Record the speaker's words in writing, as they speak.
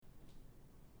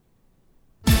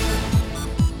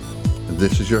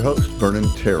This is your host, Vernon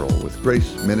Terrell with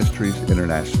Grace Ministries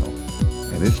International,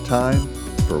 and it's time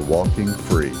for Walking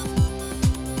Free.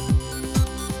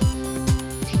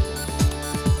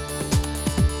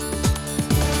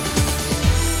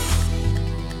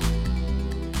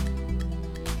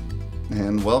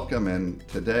 And welcome, and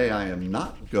today I am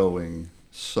not going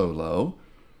solo.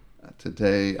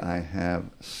 Today I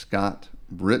have Scott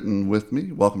Brittin with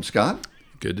me. Welcome, Scott.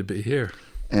 Good to be here.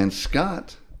 And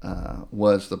Scott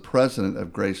was the president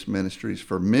of Grace Ministries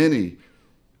for many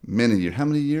years. How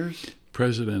many years?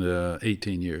 President,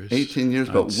 18 years. 18 years,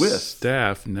 but with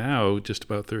staff now just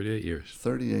about 38 years.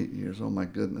 38 years, oh my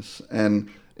goodness. And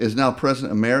is now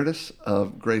president emeritus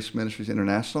of Grace Ministries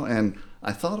International. And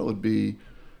I thought it would be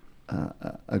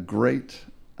a great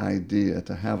idea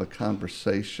to have a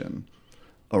conversation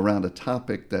around a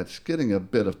topic that's getting a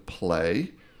bit of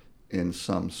play in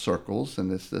some circles,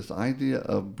 and it's this idea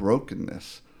of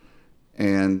brokenness.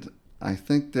 And I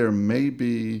think there may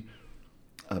be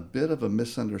a bit of a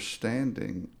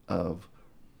misunderstanding of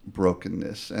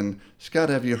brokenness. And Scott,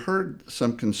 have you heard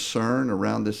some concern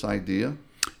around this idea?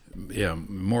 Yeah,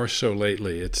 more so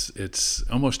lately. It's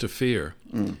almost a fear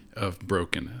of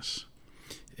brokenness,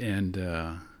 and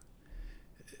I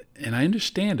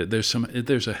understand it.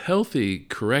 There's a healthy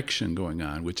correction going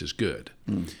on, which is good,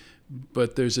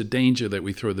 but there's a danger that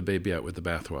we throw the baby out with the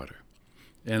bathwater.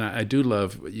 And I do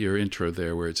love your intro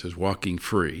there where it says walking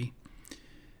free,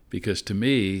 because to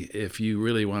me, if you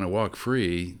really want to walk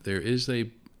free, there is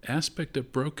a aspect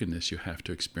of brokenness you have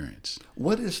to experience.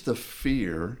 What is the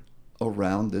fear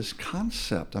around this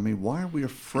concept? I mean, why are we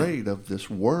afraid of this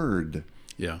word?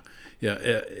 Yeah.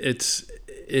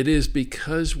 It is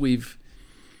because we've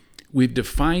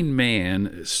defined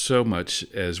man so much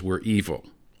as we're evil,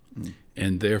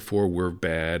 and therefore we're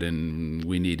bad and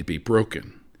we need to be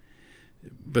broken.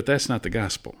 But that's not the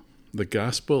gospel. The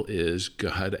gospel is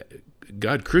God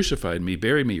crucified me,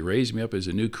 buried me, raised me up as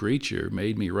a new creature,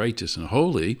 made me righteous and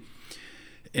holy.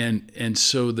 And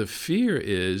so the fear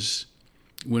is,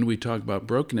 when we talk about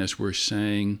brokenness, we're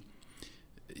saying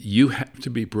you have to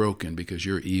be broken because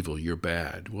you're evil, you're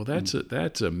bad. Well, that's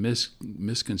a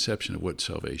misconception of what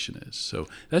salvation is. So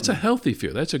that's a healthy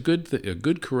fear. That's a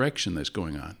good correction that's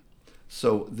going on.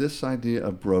 So this idea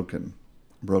of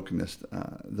brokenness,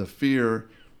 the fear,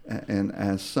 and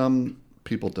as some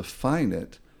people define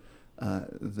it,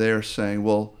 they're saying,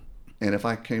 well, and if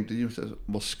I came to you and says,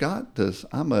 well, Scott,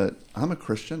 I'm a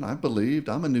Christian, I believed,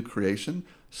 I'm a new creation,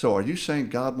 so are you saying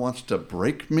God wants to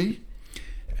break me?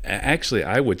 Actually,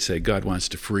 I would say God wants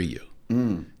to free you.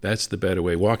 That's the better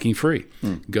way, walking free.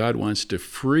 God wants to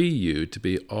free you to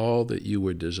be all that you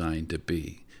were designed to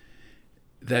be.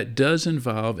 That does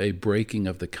involve a breaking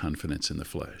of the confidence in the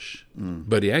flesh.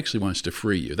 But he actually wants to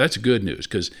free you. That's good news,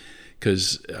 because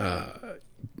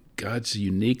God's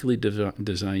uniquely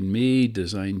designed me,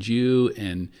 designed you,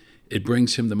 and it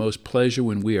brings him the most pleasure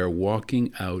when we are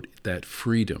walking out that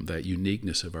freedom, that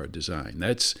uniqueness of our design.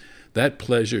 That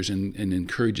pleasures and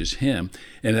encourages him,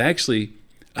 and it actually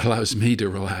allows me to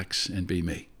relax and be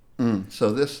me.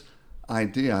 So this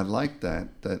idea, I like that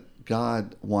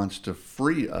God wants to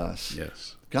free us.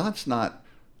 Yes. God's not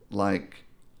like,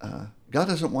 God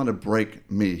doesn't want to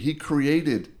break me. He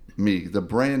created me, the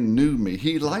brand new me.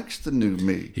 He likes the new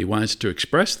me. He wants to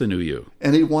express the new you.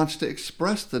 And he wants to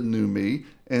express the new me.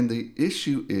 And the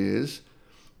issue is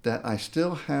that I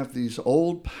still have these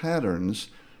old patterns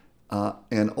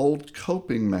and old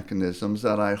coping mechanisms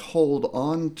that I hold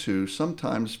on to,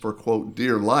 sometimes for, quote,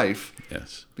 dear life.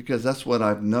 Yes. Because that's what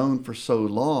I've known for so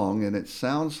long. And it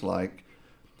sounds like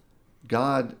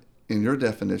God, in your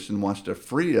definition, wants to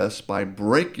free us by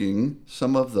breaking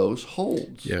some of those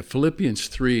holds. Yeah, Philippians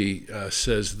 3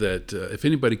 says that if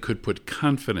anybody could put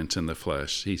confidence in the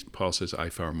flesh, Paul says, I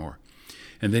far more.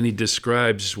 And then he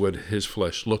describes what his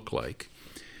flesh looked like.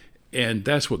 And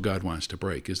that's what God wants to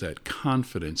break, is that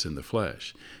confidence in the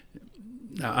flesh.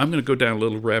 Now, I'm going to go down a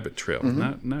little rabbit trail.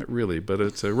 Not really, but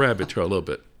it's a rabbit trail a little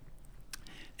bit.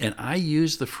 And I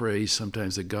use the phrase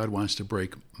sometimes that God wants to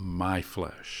break my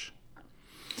flesh.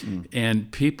 And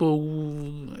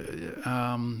people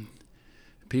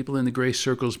in the grace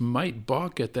circles might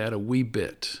balk at that a wee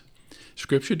bit.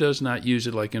 Scripture does not use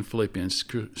it like in Philippians.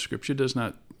 Scripture does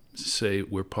not say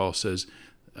where Paul says,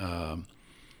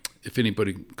 if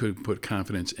anybody could put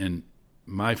confidence in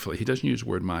my flesh. He doesn't use the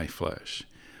word my flesh.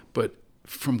 But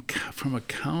from a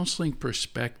counseling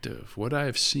perspective, what I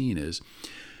have seen is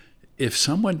if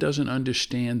someone doesn't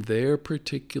understand their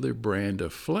particular brand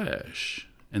of flesh,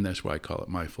 and that's why I call it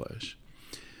my flesh,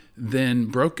 then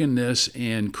brokenness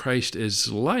and Christ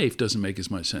as life doesn't make as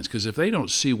much sense. Because if they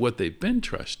don't see what they've been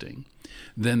trusting,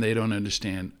 then they don't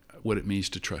understand what it means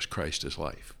to trust Christ as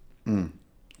life. Mm.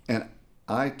 And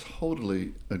I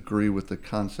totally agree with the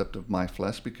concept of my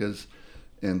flesh, because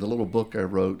in the little book I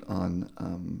wrote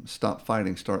on Stop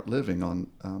Fighting, Start Living,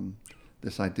 on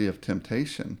this idea of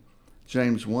temptation,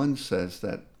 James 1 says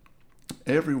that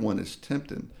everyone is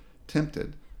tempted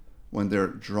when they're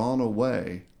drawn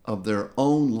away of their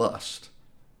own lust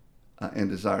and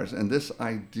desires. And this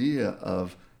idea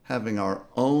of having our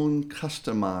own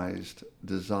customized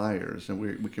desires, and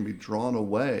we can be drawn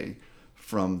away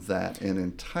from that and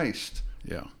enticed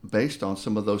based on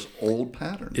some of those old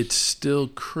patterns. It's still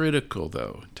critical,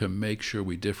 though, to make sure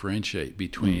we differentiate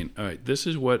between, all right, this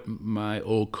is what my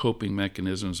old coping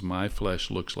mechanisms, my flesh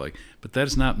looks like, but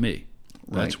that's not me.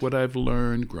 That's Right. what I've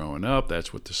learned growing up.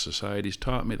 That's what the society's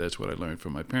taught me. That's what I learned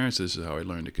from my parents. This is how I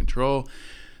learned to control.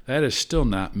 That is still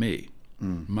not me.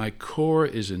 My core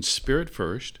is in spirit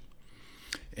first,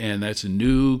 and that's a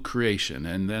new creation.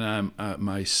 And then I'm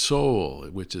my soul,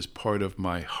 which is part of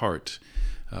my heart,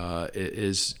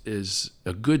 is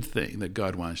a good thing that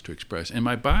God wants to express. And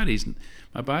my body's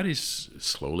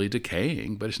slowly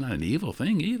decaying, but it's not an evil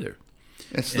thing either.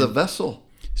 It's the vessel.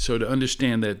 So to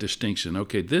understand that distinction,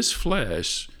 okay, this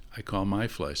flesh, I call my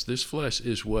flesh, this flesh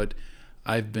is what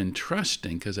I've been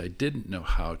trusting because I didn't know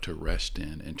how to rest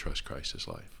in and trust Christ as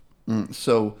life.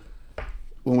 So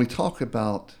when we talk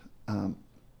about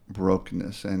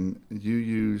brokenness, and you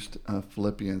used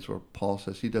Philippians, where Paul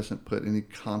says he doesn't put any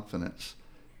confidence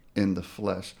in the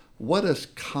flesh. What does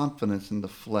confidence in the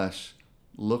flesh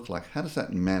look like? How does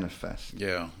that manifest?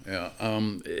 Yeah.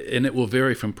 And it will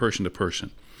vary from person to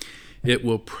person. It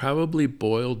will probably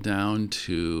boil down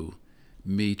to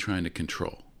me trying to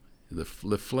control. The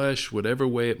flesh, whatever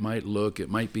way it might look, it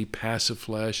might be passive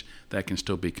flesh, that can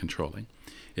still be controlling.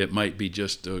 It might be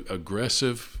just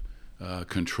aggressive,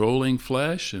 controlling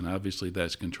flesh, and obviously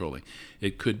that's controlling.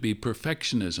 It could be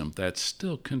perfectionism, that's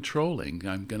still controlling.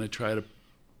 I'm going to try to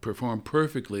perform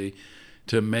perfectly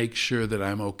to make sure that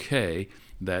I'm okay.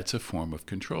 That's a form of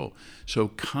control. So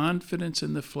confidence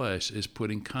in the flesh is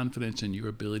putting confidence in your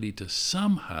ability to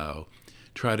somehow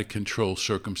try to control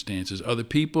circumstances, other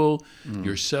people,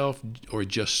 yourself, or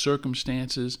just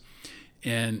circumstances.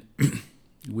 And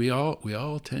we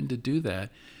all tend to do that.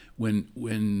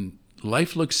 When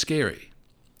life looks scary,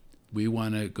 we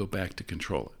want to go back to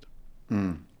control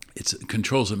it.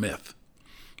 Control's a myth.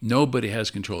 Nobody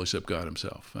has control except God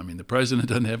himself. I mean, the president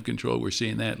doesn't have control. We're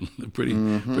seeing that pretty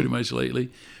much lately.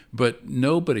 But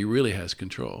nobody really has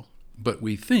control. But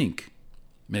we think,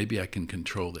 maybe I can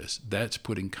control this. That's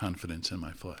putting confidence in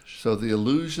my flesh. So the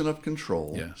illusion of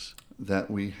control Yes. that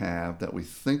we have, that we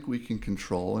think we can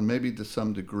control, and maybe to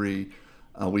some degree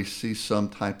we see some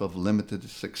type of limited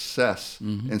success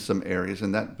in some areas,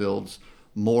 and that builds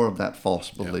more of that false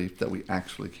belief that we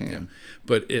actually can.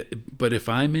 Yeah. But if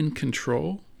I'm in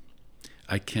control,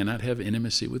 I cannot have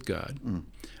intimacy with God.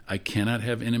 I cannot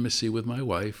have intimacy with my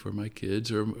wife or my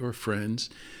kids or friends.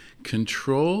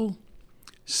 Control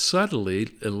subtly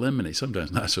eliminates,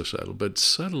 sometimes not so subtle, but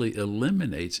subtly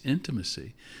eliminates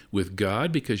intimacy with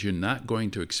God, because you're not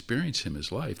going to experience him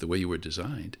as life the way you were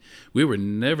designed. We were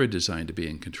never designed to be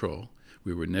in control.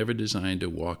 We were never designed to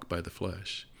walk by the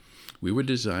flesh. We were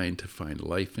designed to find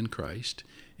life in Christ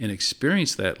and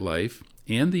experience that life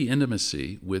and the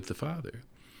intimacy with the Father.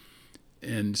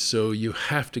 And so you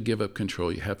have to give up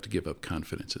control. You have to give up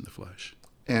confidence in the flesh.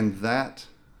 And that,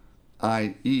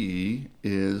 i.e.,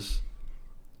 is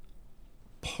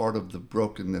part of the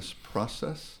brokenness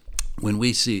process. When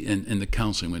we see in the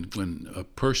counseling, when a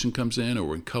person comes in or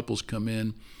when couples come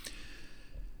in,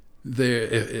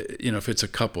 if it's a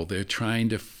couple, they're trying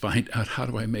to find out, how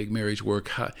do I make marriage work?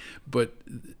 But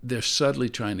they're subtly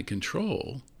trying to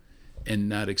control and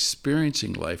not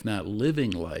experiencing life, not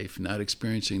living life, not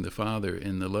experiencing the Father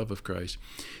in the love of Christ.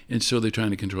 And so they're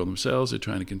trying to control themselves, they're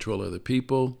trying to control other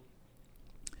people,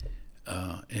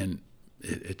 and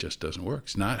it just doesn't work.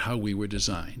 It's not how we were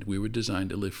designed. We were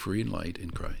designed to live free and light in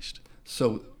Christ.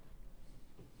 So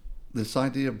this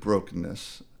idea of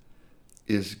brokenness,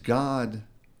 is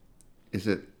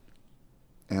it,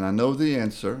 and I know the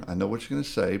answer, I know what you're going to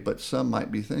say, but some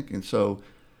might be thinking, so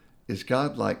is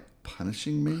God like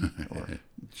punishing me or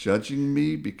judging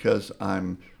me because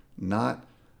I'm not,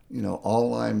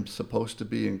 all I'm supposed to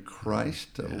be in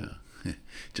Christ? Yeah.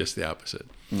 Just the opposite.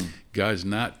 God's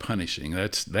not punishing.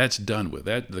 That's done with.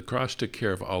 That the cross took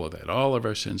care of all of that. All of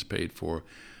our sins paid for.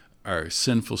 Our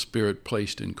sinful spirit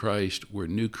placed in Christ. We're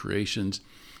new creations.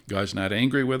 God's not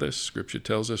angry with us. Scripture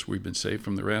tells us we've been saved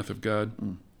from the wrath of God.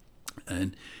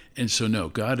 And so, no,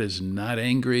 God is not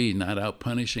angry, not out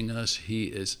punishing us. He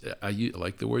is, I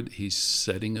like the word, he's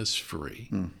setting us free.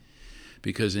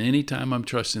 Because anytime I'm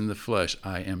trusting the flesh,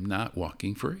 I am not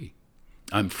walking free.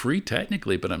 I'm free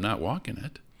technically, but I'm not walking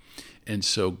it. And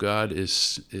so God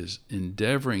is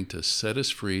endeavoring to set us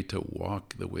free to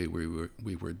walk the way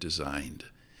we were designed.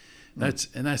 That's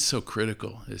so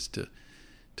critical, is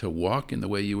to walk in the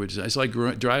way you were designed. It's like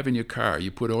driving your car.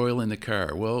 You put oil in the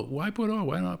car. Well, why put oil?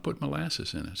 Why not put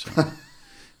molasses in it? So,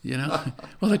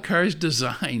 well, the car is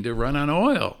designed to run on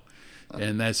oil.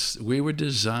 And we were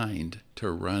designed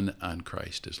to run on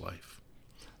Christ as life.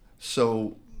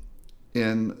 So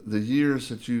in the years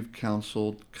that you've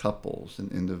counseled couples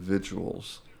and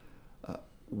individuals,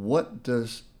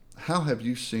 how have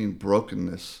you seen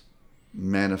brokenness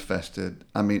manifested,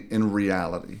 in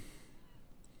reality?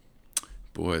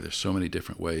 Boy, there's so many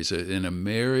different ways. In a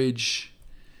marriage,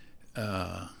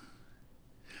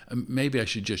 maybe I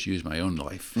should just use my own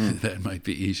life. That might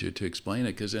be easier to explain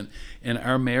it, because in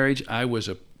our marriage, I was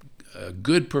a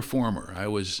good performer. I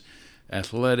was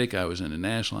athletic. I was in the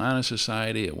National Honor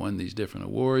Society. I won these different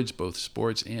awards, both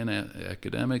sports and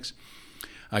academics.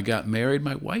 I got married.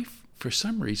 My wife, for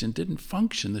some reason, didn't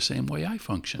function the same way I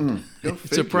functioned.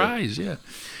 Surprise, yeah.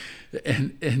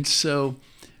 And so,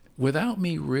 without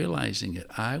me realizing it,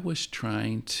 I was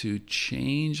trying to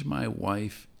change my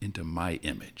wife into my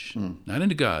image, not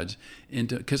into God's,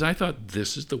 because I thought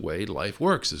this is the way life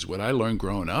works. This is what I learned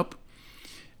growing up.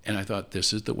 And I thought,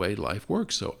 this is the way life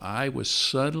works. So I was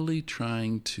subtly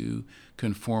trying to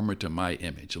conform her to my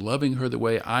image, loving her the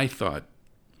way I thought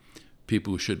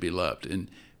people should be loved.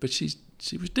 But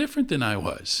she was different than I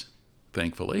was,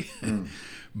 thankfully.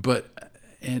 But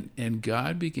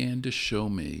God began to show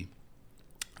me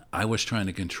I was trying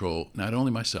to control not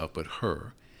only myself, but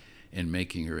her, and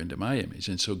making her into my image.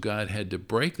 And so God had to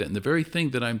break that. And the very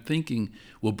thing that I'm thinking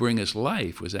will bring us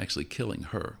life was actually killing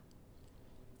her.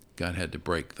 God had to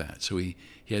break that. So he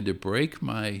had to break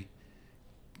my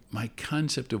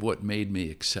concept of what made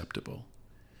me acceptable.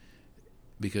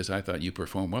 Because I thought, you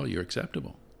perform well, you're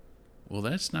acceptable. Well,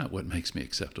 that's not what makes me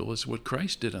acceptable. It's what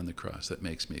Christ did on the cross that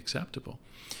makes me acceptable.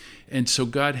 And so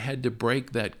God had to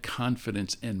break that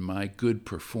confidence in my good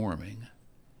performing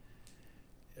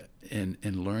and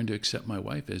learn to accept my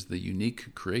wife as the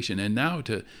unique creation. And now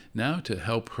to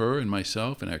help her and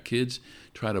myself and our kids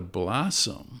try to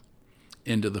blossom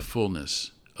into the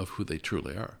fullness of who they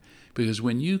truly are. Because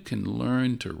when you can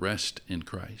learn to rest in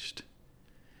Christ,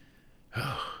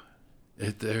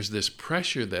 there's this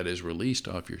pressure that is released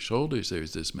off your shoulders.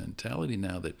 There's this mentality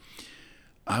now that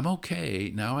I'm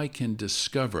okay. Now I can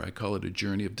discover, I call it a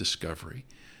journey of discovery,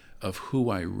 of who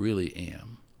I really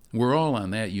am. We're all on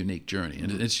that unique journey.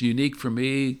 And it's unique for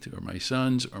me, or my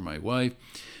sons, or my wife.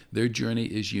 Their journey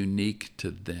is unique to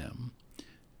them.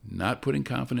 Not putting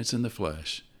confidence in the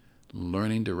flesh,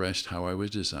 learning to rest how I was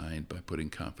designed by putting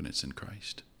confidence in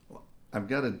Christ. I've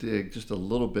got to dig just a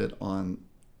little bit on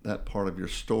that part of your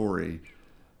story.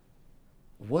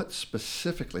 What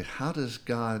specifically,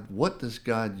 what does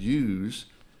God use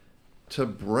to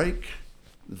break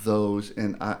those?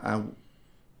 And I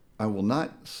will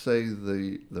not say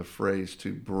the phrase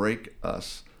to break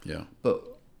us. Yeah.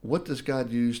 But what does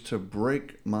God use to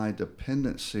break my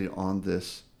dependency on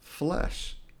this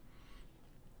flesh?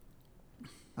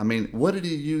 What did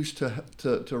he use to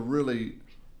really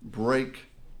break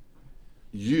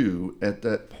you at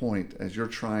that point as you're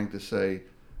trying to say,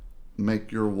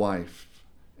 make your wife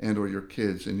and or your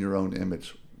kids in your own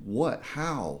image? What?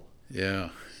 How? Yeah.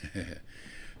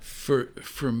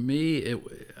 For me,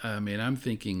 I'm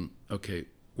thinking, okay,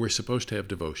 we're supposed to have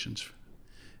devotions.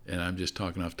 And I'm just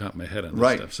talking off the top of my head on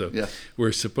this stuff. So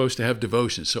we're supposed to have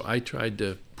devotions. So I tried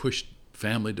to push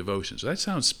family devotions. That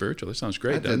sounds spiritual. That sounds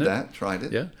great, doesn't it? I did that. Tried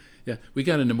it. Yeah. We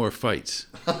got into more fights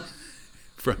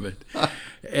from it.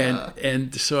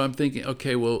 And so I'm thinking,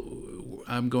 okay, well,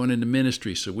 I'm going into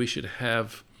ministry, so we should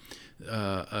have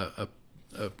a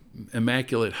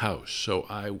immaculate house. So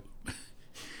I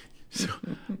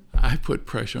put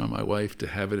pressure on my wife to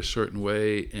have it a certain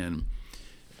way, and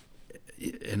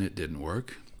it didn't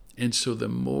work. And so the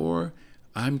more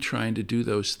I'm trying to do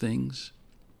those things,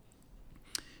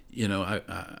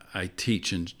 I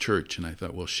teach in church, and I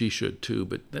thought, well, she should too,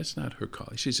 but that's not her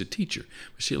calling. She's a teacher,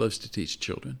 but she loves to teach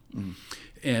children.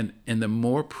 And the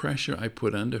more pressure I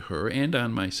put onto her and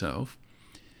on myself,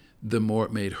 the more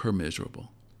it made her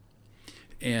miserable.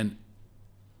 And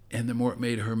the more it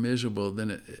made her miserable,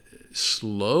 then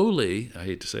slowly, I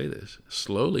hate to say this,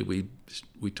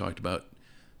 we talked about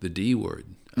the D word.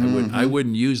 I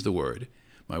wouldn't use the word.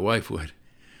 My wife would,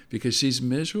 because she's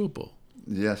miserable.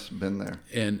 Yes, been there.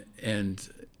 And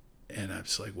I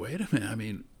was like, wait a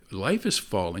minute. Life is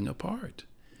falling apart.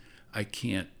 I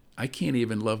can't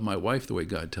even love my wife the way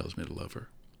God tells me to love her.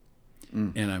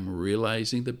 and I'm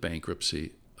realizing the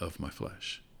bankruptcy of my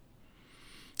flesh.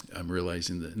 I'm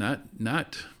realizing that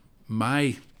not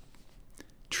my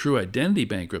true identity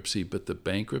bankruptcy, but the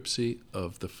bankruptcy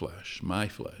of the flesh, my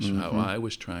flesh, how I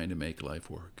was trying to make life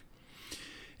work.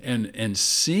 And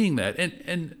seeing that,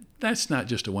 and that's not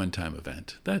just a one-time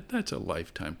event. That's a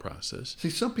lifetime process. See,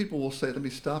 some people will say, let me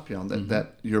stop you on that,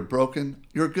 that you're broken,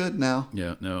 you're good now.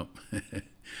 Yeah, no.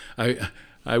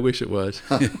 I wish it was.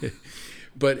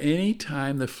 But any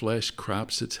time the flesh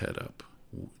crops its head up,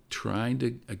 trying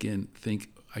to, again, think,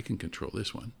 I can control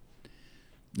this one.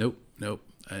 Nope.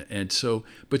 And so,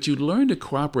 but you learn to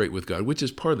cooperate with God, which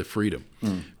is part of the freedom.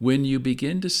 When you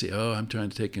begin to see, I'm trying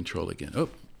to take control again.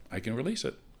 I can release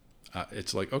it.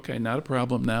 It's like, okay, not a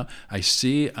problem now. I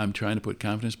see I'm trying to put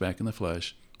confidence back in the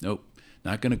flesh. Nope,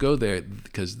 not going to go there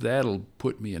because that'll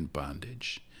put me in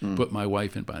bondage, put my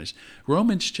wife in bondage.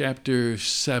 Romans chapter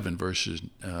 7, verses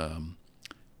 10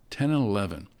 and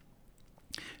 11.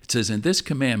 It says, "In this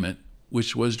commandment,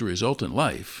 which was to result in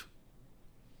life,"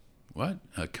 what?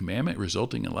 A commandment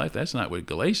resulting in life? That's not what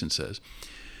Galatians says.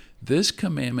 "This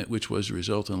commandment, which was to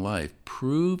result in life,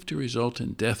 proved to result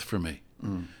in death for me.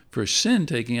 For sin,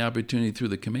 taking opportunity through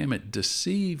the commandment,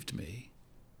 deceived me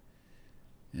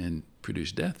and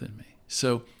produced death in me."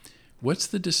 So what's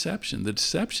the deception? The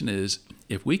deception is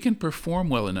if we can perform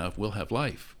well enough, we'll have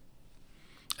life.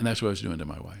 And that's what I was doing to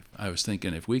my wife. I was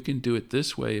thinking, if we can do it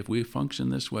this way, if we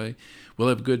function this way, we'll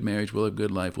have a good marriage, we'll have good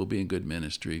life, we'll be in good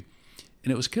ministry.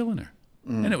 And it was killing her.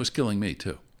 And it was killing me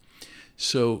too.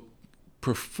 So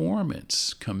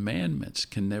performance, commandments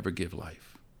can never give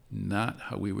life. Not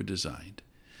how we were designed.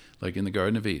 Like in the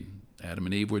Garden of Eden, Adam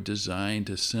and Eve were designed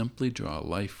to simply draw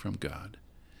life from God.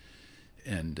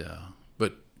 And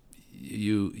but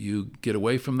you get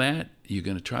away from that, you're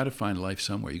going to try to find life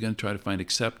somewhere. You're going to try to find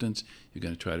acceptance. You're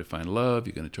going to try to find love.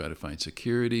 You're going to try to find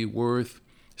security, worth,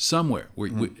 somewhere.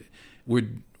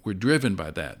 We're driven by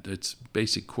that. It's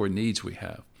basic core needs we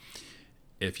have.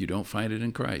 If you don't find it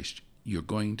in Christ, you're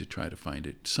going to try to find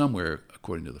it somewhere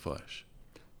according to the flesh.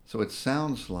 So it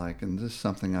sounds like, and this is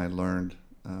something I learned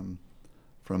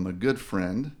from a good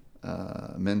friend,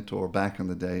 mentor back in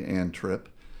the day, Ann Tripp,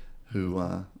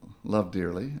 who loved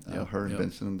dearly, her and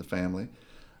Vincent and the family,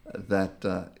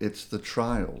 that it's the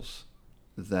trials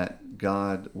that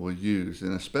God will use,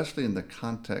 and especially in the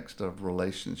context of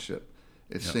relationship.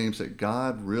 It seems that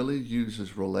God really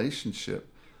uses relationship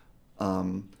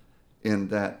in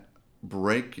that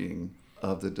breaking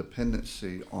of the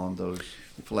dependency on those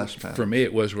flesh patterns. For me,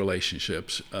 it was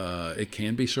relationships. It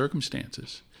can be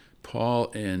circumstances.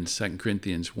 Paul in 2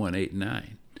 Corinthians 1, 8,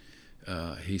 9,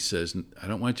 he says, "I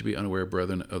don't want you to be unaware,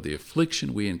 brethren, of the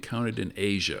affliction we encountered in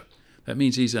Asia." That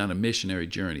means he's on a missionary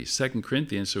journey. 2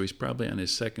 Corinthians, so he's probably on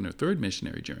his second or third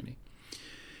missionary journey.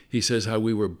 He says how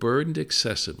we were burdened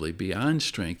excessively beyond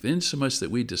strength, insomuch that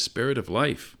we despaired of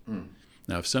life.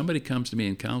 Now, if somebody comes to me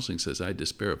in counseling and says, I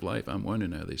despair of life, I'm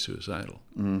wondering, are they suicidal?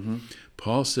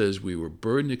 Paul says we were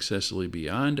burdened excessively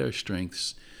beyond our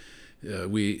strengths.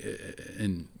 We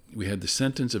had the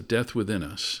sentence of death within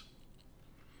us.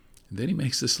 And then he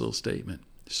makes this little statement,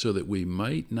 so that we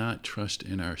might not trust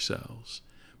in ourselves,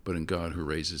 but in God who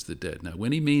raises the dead. Now,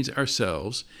 when he means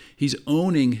ourselves, he's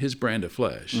owning his brand of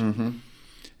flesh.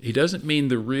 He doesn't mean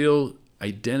the real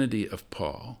identity of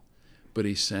Paul, but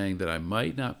he's saying that I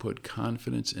might not put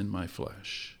confidence in my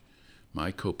flesh,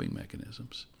 my coping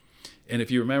mechanisms. And if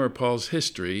you remember Paul's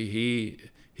history,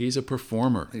 he's a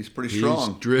performer. He's pretty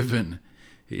strong.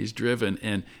 He's driven.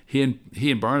 And he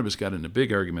and Barnabas got in a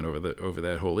big argument over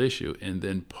that whole issue. And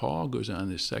then Paul goes on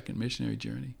this second missionary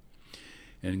journey.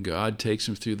 And God takes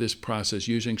him through this process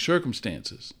using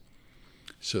circumstances,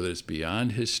 so that it's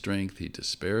beyond his strength. He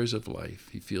despairs of life.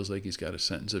 He feels like he's got a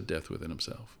sentence of death within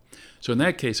himself. So in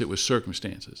that case, it was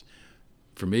circumstances.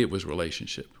 For me, it was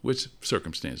relationship, which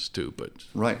circumstances too, but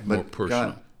more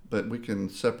personal. But we can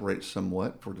separate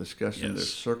somewhat for discussion. Yes.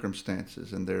 There's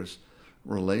circumstances and there's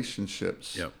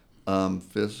relationships. Yep.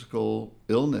 Physical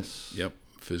illness. Yep.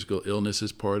 Physical illness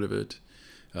is part of it.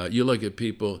 You look at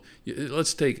people.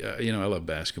 Let's take. I love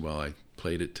basketball. I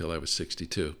played it till I was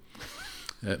 62.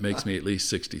 That makes me at least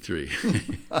 63.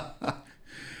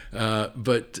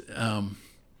 But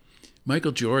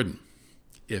Michael Jordan,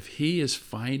 if he is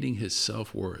finding his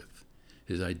self-worth,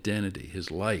 his identity, his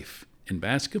life in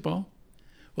basketball,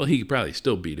 well, he could probably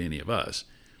still beat any of us,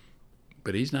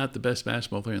 but he's not the best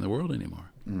basketball player in the world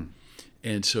anymore.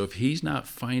 And so if he's not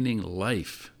finding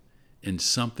life in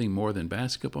something more than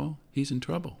basketball, he's in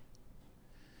trouble.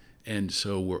 And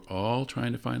so we're all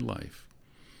trying to find life,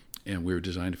 and we're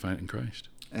designed to find it in Christ.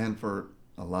 And for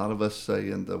a lot of us, say,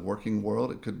 in the working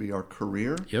world, it could be our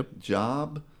career,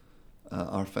 job,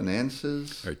 our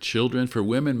finances. Our children. For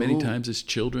women, many Ooh. times it's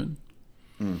children.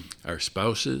 Our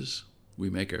spouses. We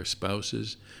make our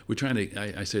spouses. We're trying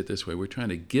to, I say it this way, we're trying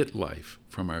to get life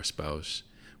from our spouse,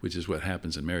 which is what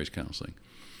happens in marriage counseling,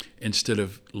 instead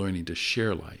of learning to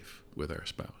share life with our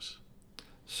spouse.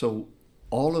 So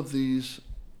all of these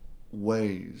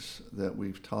ways that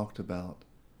we've talked about,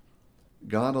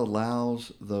 God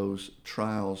allows those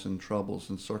trials and troubles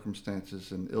and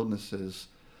circumstances and illnesses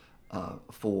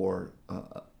for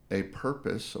a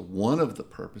purpose. One of the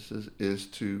purposes is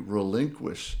to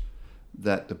relinquish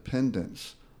that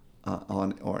dependence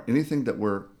on, or anything that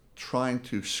we're trying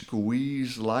to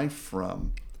squeeze life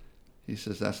from. He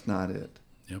says that's not it.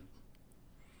 Yep.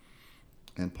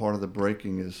 And part of the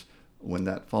breaking is when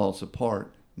that falls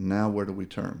apart, now where do we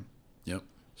turn? Yep.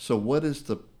 So what is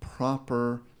the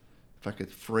proper, if I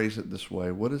could phrase it this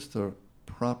way, what is the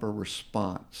proper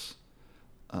response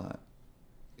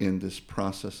in this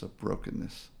process of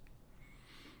brokenness?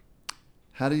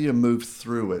 How do you move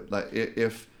through it? Like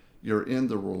if you're in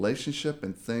the relationship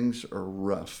and things are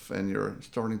rough and you're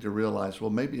starting to realize, well,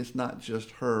 maybe it's not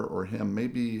just her or him,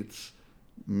 maybe it's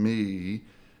me,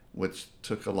 which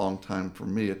took a long time for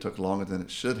me. It took longer than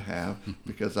it should have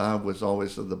because I was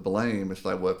always the blame. It's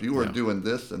like, well, if you were doing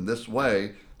this in this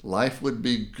way, life would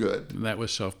be good. And that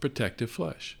was self-protective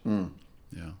flesh.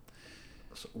 Yeah.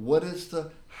 So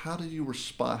how do you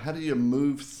respond? How do you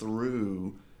move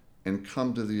through and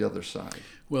come to the other side?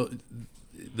 Well,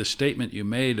 the statement you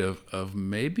made of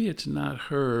maybe it's not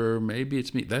her, maybe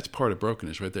it's me, that's part of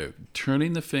brokenness right there.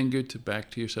 Turning the finger back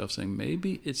to yourself, saying,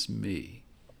 maybe it's me.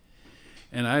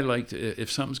 And I like to, if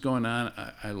something's going on,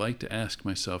 I like to ask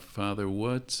myself, Father,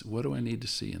 what do I need to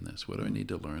see in this? What do I need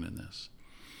to learn in this?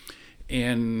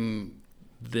 And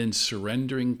then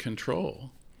surrendering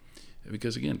control,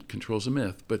 because again, control's a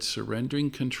myth, but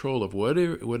surrendering control of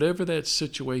whatever that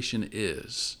situation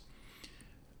is,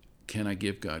 can I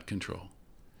give God control?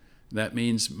 That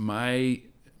means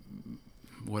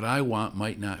what I want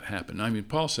might not happen. I mean,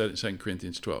 Paul said it in 2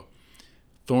 Corinthians 12,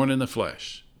 thorn in the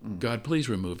flesh. God, please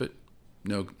remove it.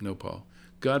 No, Paul.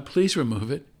 God, please remove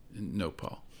it. No,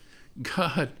 Paul.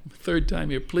 God, third time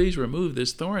here, please remove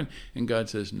this thorn. And God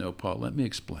says, no, Paul, let me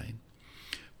explain.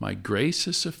 My grace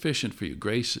is sufficient for you.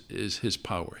 Grace is his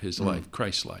power, his life,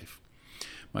 Christ's life.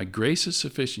 My grace is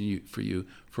sufficient for you,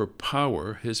 for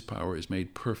power, his power is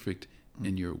made perfect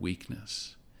in your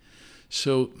weakness.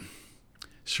 So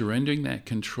surrendering that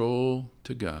control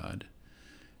to God,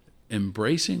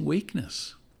 embracing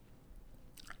weakness.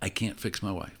 I can't fix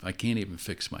my wife. I can't even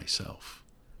fix myself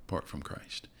apart from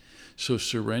Christ. So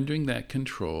surrendering that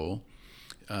control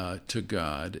to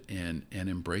God and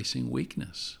embracing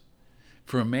weakness.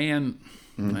 For a man,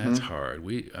 that's hard.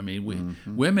 Women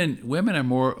are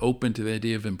more open to the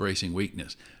idea of embracing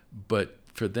weakness, but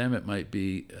for them it might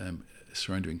be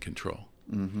surrendering control.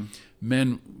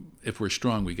 Men, if we're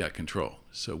strong, we got control.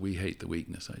 So we hate the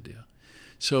weakness idea.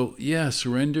 So yeah,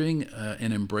 surrendering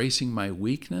and embracing my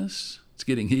weakness. It's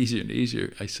getting easier and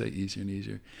easier. I say easier and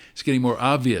easier. It's getting more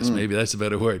obvious. Maybe that's a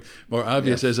better word. More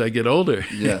obvious as I get older.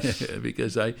 Yes.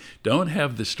 Because I don't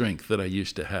have the strength that I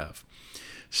used to have.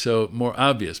 So more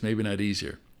obvious, maybe not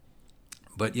easier.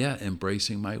 But yeah,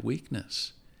 embracing my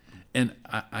weakness. And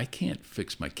I can't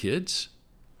fix my kids.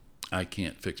 I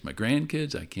can't fix my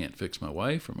grandkids. I can't fix my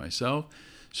wife or myself.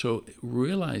 So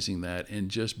realizing that and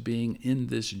just being in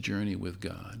this journey with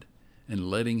God and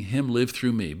letting him live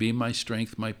through me, be my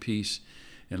strength, my peace,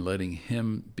 and letting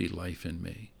him be life in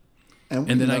me.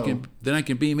 And then I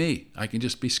can be me. I can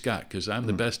just be Scott, because I'm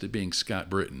the best at being Scott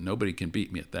Brittin. Nobody can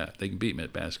beat me at that. They can beat me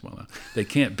at basketball now. They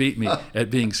can't beat me at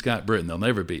being Scott Brittin. They'll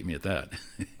never beat me at that.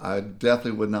 I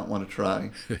definitely would not want to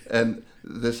try. And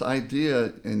this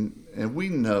idea, and we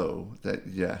know that,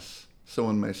 yes,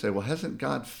 someone may say, well, hasn't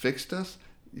God fixed us?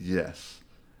 Yes.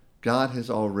 God has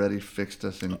already fixed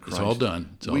us in Christ. It's all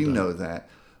done. We know that.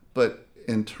 But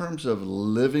in terms of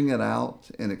living it out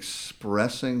and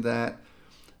expressing that,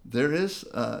 there's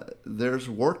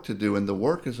work to do, and the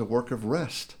work is a work of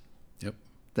rest. Yep.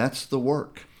 That's the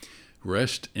work.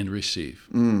 Rest and receive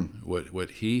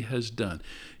what he has done.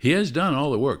 He has done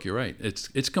all the work. You're right.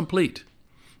 It's complete.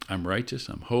 I'm righteous.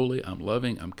 I'm holy. I'm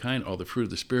loving. I'm kind. All the fruit of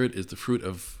the Spirit is the fruit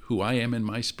of who I am in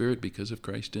my spirit because of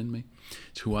Christ in me.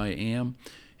 It's who I am.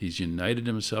 He's united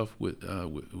himself with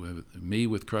me,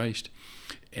 with Christ.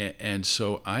 And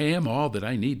so I am all that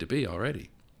I need to be already.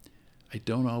 I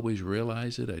don't always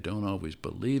realize it. I don't always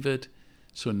believe it.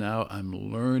 So now I'm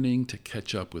learning to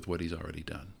catch up with what he's already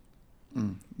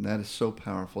done. That is so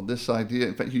powerful. This idea,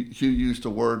 in fact, you used a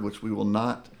word which we will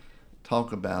not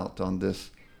talk about on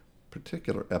this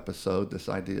particular episode, this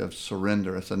idea of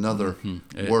surrender. It's another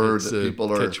word It's that a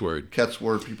people are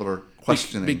catchword. people are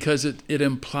questioning. Because it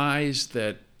implies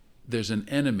that there's an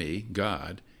enemy,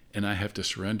 God, and I have to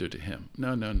surrender to him.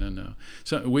 No.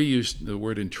 So we use the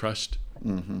word entrust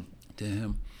to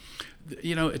him.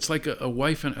 It's like a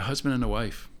wife and a husband and a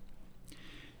wife.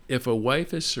 If a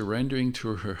wife is surrendering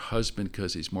to her husband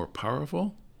because he's more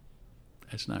powerful,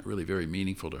 that's not really very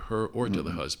meaningful to her or to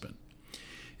the husband.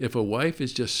 If a wife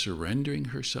is just surrendering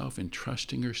herself and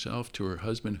trusting herself to her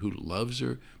husband who loves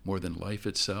her more than life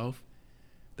itself,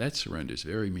 that surrender is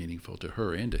very meaningful to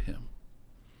her and to him.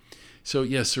 So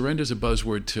yes, surrender is a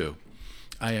buzzword too.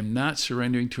 I am not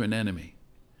surrendering to an enemy.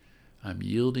 I'm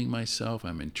yielding myself,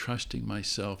 I'm entrusting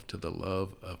myself to the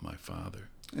love of my Father.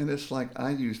 And it's like,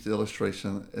 I use the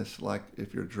illustration, it's like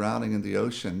if you're drowning in the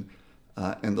ocean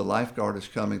and the lifeguard is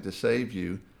coming to save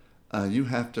you, you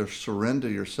have to surrender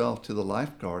yourself to the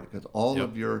lifeguard, because all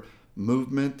of your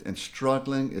movement and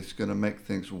struggling is going to make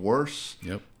things worse.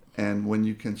 Yep. And when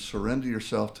you can surrender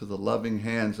yourself to the loving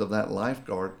hands of that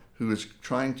lifeguard who is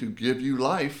trying to give you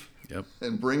life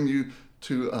and bring you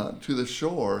to the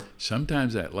shore.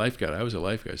 Sometimes that lifeguard, I was a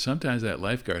lifeguard, sometimes that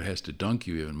lifeguard has to dunk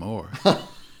you even more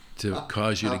to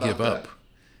cause you to give up.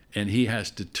 And he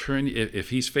has to turn, if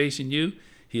he's facing you,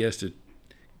 he has to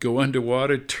go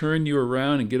underwater, turn you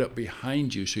around, and get up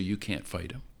behind you so you can't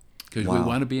fight him. Because we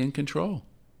want to be in control.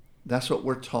 That's what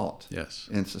we're taught. Yes.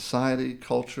 In society,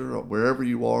 culture, or wherever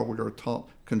you are, we are taught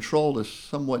control is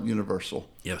somewhat universal.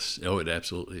 Yes. Oh, it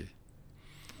absolutely.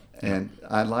 And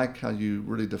I like how you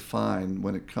really define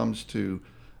when it comes to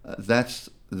that's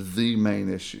the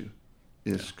main issue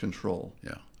is control.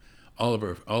 Yeah. All of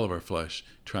our flesh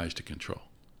tries to control.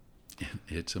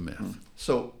 It's a myth.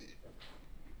 So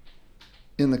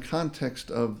in the context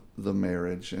of the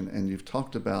marriage, and you've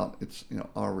talked about it's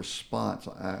our response,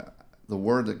 the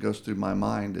word that goes through my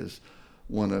mind is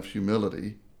one of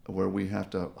humility, where we have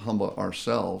to humble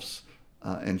ourselves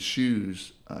and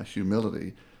choose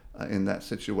humility in that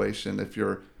situation. If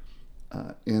you're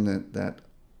in that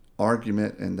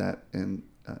argument and that in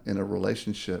a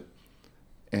relationship,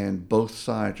 and both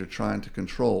sides are trying to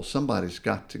control, somebody's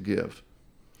got to give.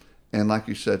 And like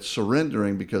you said,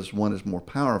 surrendering because one is more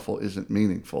powerful isn't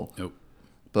meaningful. Nope.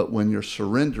 But when you're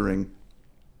surrendering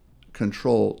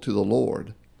control to the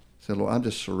Lord, say, Lord, I'm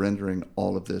just surrendering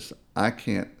all of this. I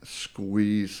can't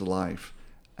squeeze life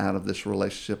out of this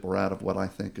relationship or out of what I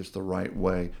think is the right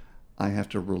way. I have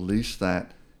to release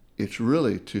that. It's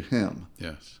really to him.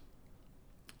 Yes.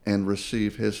 And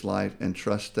receive his life and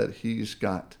trust that he's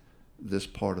got this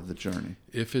part of the journey.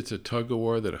 If it's a tug of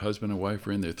war that a husband and wife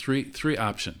are in, there are three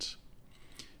options.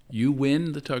 You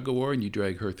win the tug of war and you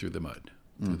drag her through the mud,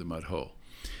 through the mud hole.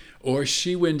 Or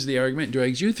she wins the argument and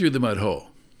drags you through the mud hole.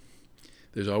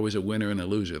 There's always a winner and a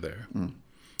loser there.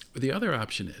 The other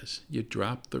option is you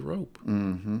drop the rope,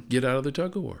 get out of the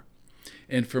tug of war.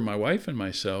 And for my wife and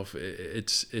myself,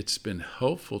 it's been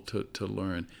helpful to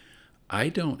learn I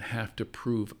don't have to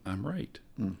prove I'm right.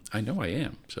 I know I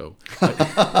am. So,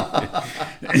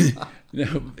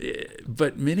 no,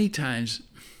 but many times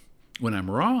when I'm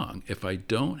wrong, if I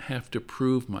don't have to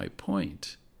prove my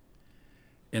point,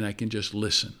 and I can just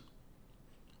listen,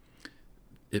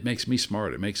 it makes me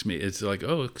smart. It's like,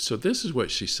 oh, so this is what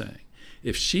she's saying.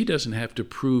 If she doesn't have to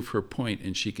prove her point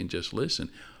and she can just listen,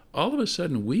 all of a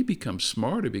sudden we become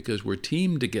smarter because we're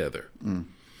teamed together.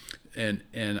 And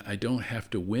I don't have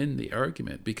to win the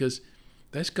argument because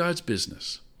that's God's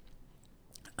business.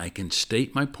 I can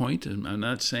state my point, and I'm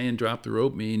not saying drop the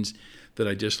rope means that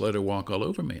I just let her walk all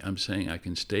over me. I'm saying I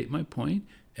can state my point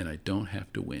and I don't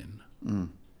have to win.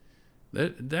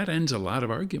 That ends a lot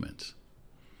of arguments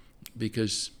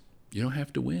because you don't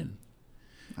have to win.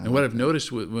 And what I've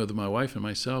noticed with my wife and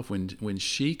myself, when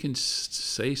she can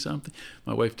say something,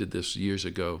 my wife did this years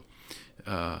ago,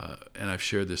 and I've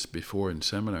shared this before in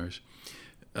seminars.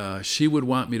 She would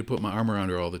want me to put my arm around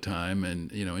her all the time,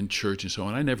 and in church and so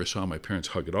on. I never saw my parents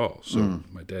hug at all, so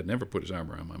my dad never put his arm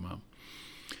around my mom.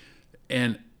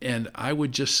 And I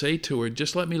would just say to her,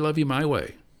 "Just let me love you my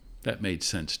way." That made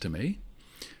sense to me.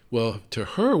 Well, to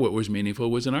her, what was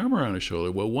meaningful was an arm around her shoulder.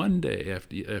 Well, one day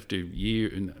after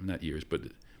not years, but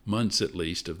months at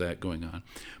least of that going on,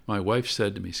 my wife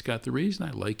said to me, "Scott, the reason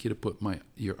I like you to put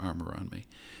your arm around me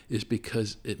is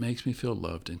because it makes me feel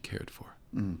loved and cared for."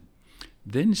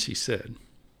 Then she said,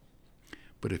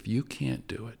 "But if you can't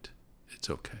do it, it's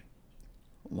okay."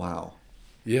 Wow.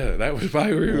 Yeah, that was my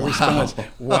response.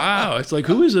 Wow. It's like,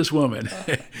 who is this woman?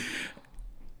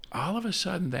 All of a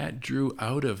sudden, that drew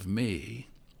out of me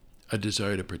a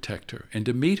desire to protect her and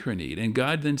to meet her need. And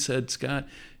God then said, Scott,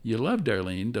 you love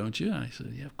Darlene, don't you? And I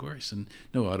said, yeah, of course. And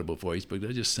no audible voice, but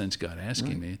I just sense God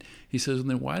asking me. He says, well,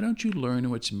 then why don't you learn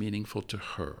what's meaningful to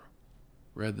her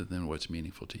rather than what's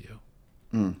meaningful to you?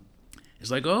 Mm. It's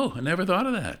like, oh, I never thought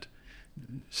of that.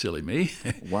 Silly me.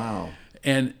 Wow.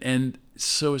 And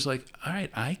so it's like, all right,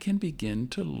 I can begin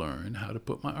to learn how to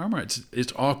put my armor on.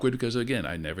 It's awkward because, again,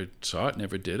 I never saw it,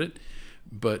 never did it.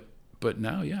 But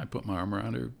now, yeah, I put my armor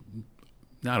on her,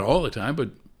 not all the time, but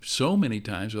so many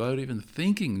times without even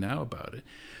thinking now about it.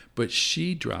 But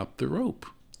she dropped the rope.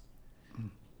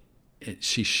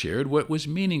 She shared what was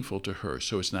meaningful to her.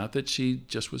 So it's not that she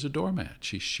just was a doormat.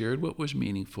 She shared what was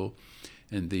meaningful,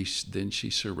 and then she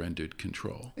surrendered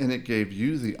control. And it gave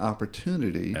you the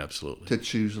opportunity Absolutely. to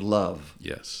choose love.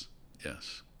 Yes,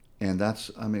 yes. And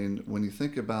that's, I mean, when you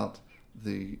think about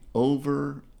the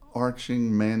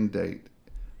overarching mandate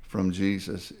from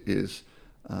Jesus is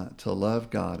to love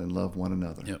God and love one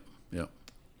another. Yep, yep.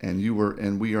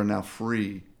 And we are now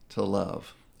free to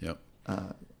love. Yep.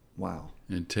 Wow.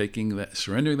 And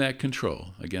surrendering that control.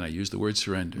 Again, I use the word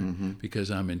surrender because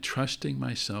I'm entrusting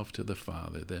myself to the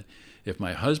Father that if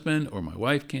my husband or my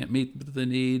wife can't meet the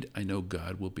need, I know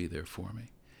God will be there for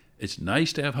me. It's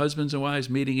nice to have husbands and wives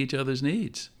meeting each other's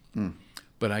needs.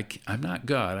 But I'm not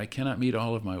God. I cannot meet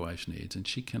all of my wife's needs, and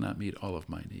she cannot meet all of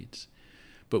my needs.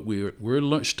 But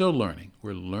we're still learning.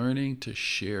 We're learning to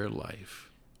share life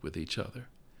with each other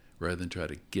rather than try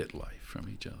to get life from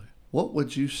each other. What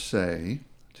would you say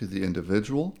to the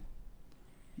individual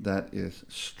that is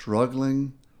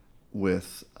struggling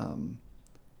with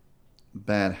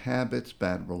bad habits,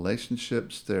 bad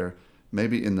relationships? They're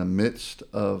maybe in the midst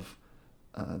of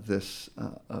this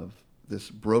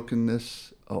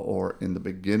brokenness or in the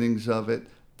beginnings of it.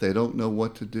 They don't know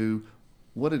what to do.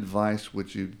 What advice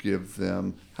would you give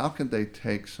them? How can they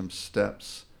take some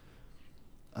steps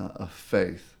of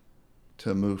faith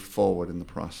to move forward in the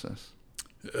process?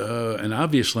 An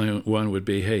obvious one would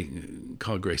be, hey,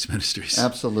 call Grace Ministries.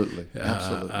 Absolutely,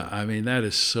 absolutely. I mean, that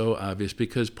is so obvious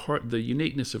because the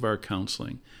uniqueness of our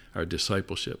counseling, our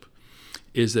discipleship,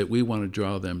 is that we want to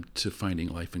draw them to finding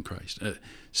life in Christ.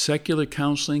 Secular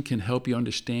counseling can help you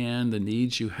understand the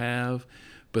needs you have,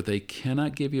 but they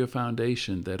cannot give you a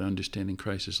foundation that understanding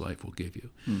Christ's life will give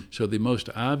you. So the most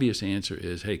obvious answer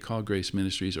is, hey, call Grace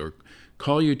Ministries or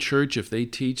call your church if they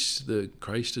teach the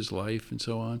Christ is life and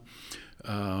so on.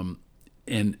 And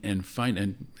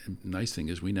nice thing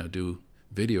is we now do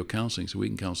video counseling, so we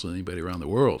can counsel anybody around the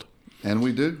world. And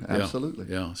we do, absolutely.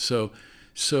 Yeah. So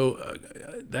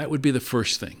that would be the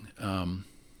first thing.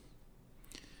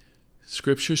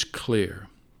 Scripture's clear.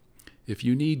 If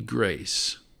you need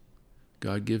grace,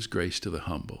 God gives grace to the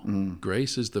humble.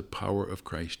 Grace is the power of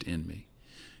Christ in me.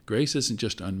 Grace isn't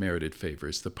just unmerited favor,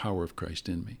 it's the power of Christ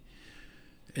in me.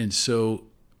 And so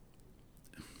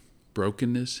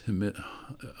brokenness,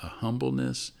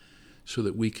 humbleness, so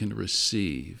that we can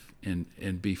receive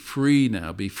and be free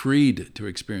now, be freed to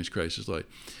experience Christ's life.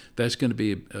 That's going to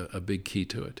be a big key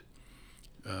to it.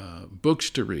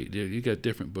 Books to read. You got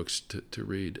different books to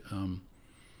read.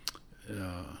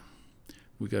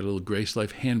 We got a little Grace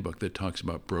Life Handbook that talks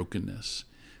about brokenness.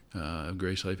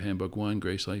 Grace Life Handbook 1,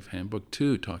 Grace Life Handbook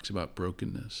 2 talks about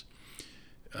brokenness.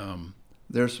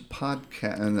 There's a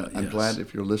podcast, and I'm Yes. glad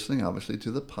if you're listening, obviously,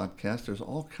 to the podcast. There's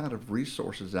all kind of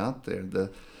resources out there.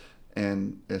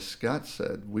 And as Scott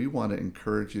said, we want to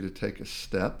encourage you to take a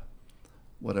step,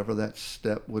 whatever that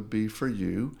step would be for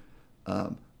you.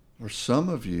 For some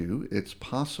of you, it's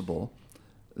possible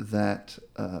that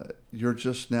you're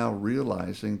just now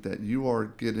realizing that you are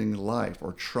getting life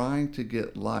or trying to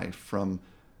get life from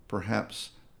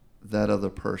perhaps that other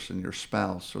person, your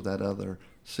spouse, or that other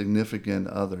significant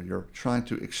other. You're trying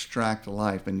to extract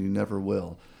life and you never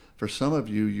will. For some of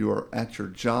you, you are at your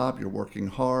job, you're working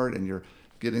hard and you're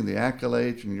getting the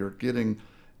accolades and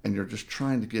you're just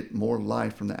trying to get more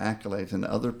life from the accolades. And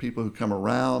other people who come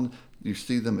around, you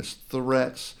see them as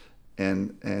threats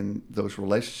and those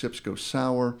relationships go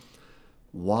sour.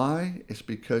 Why? It's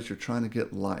because you're trying to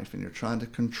get life and you're trying to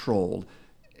control,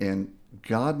 and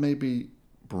God may be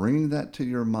bringing that to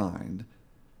your mind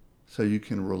so you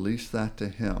can release that to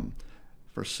Him.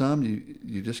 For some,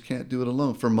 you just can't do it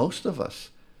alone. For most of us,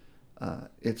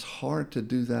 it's hard to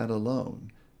do that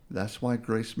alone. That's why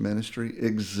Grace Ministry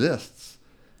exists,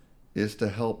 is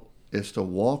to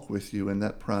walk with you in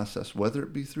that process, whether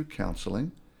it be through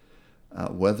counseling,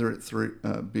 whether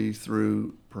it be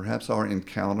through perhaps our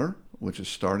encounter, which is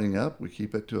starting up. We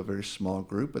keep it to a very small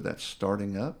group, but that's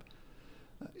starting up.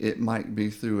 It might be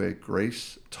through a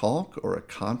Grace Talk or a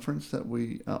conference that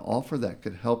we offer that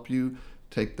could help you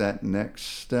take that next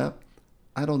step.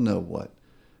 I don't know what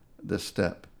the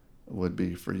step would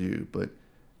be for you, but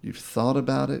you've thought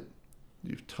about it,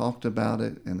 you've talked about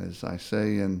it, and as I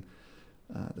say in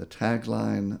the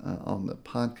tagline on the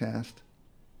podcast,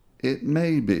 it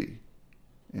may be,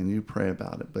 and you pray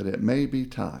about it, but it may be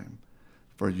time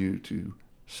for you to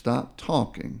stop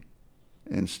talking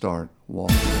and start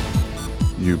walking.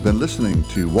 You've been listening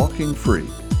to Walking Free,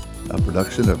 a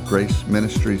production of Grace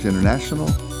Ministries International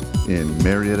in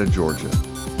Marietta, Georgia.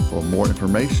 For more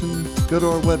information, go to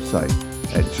our website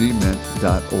at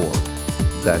gmint.org.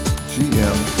 That's gmint.org.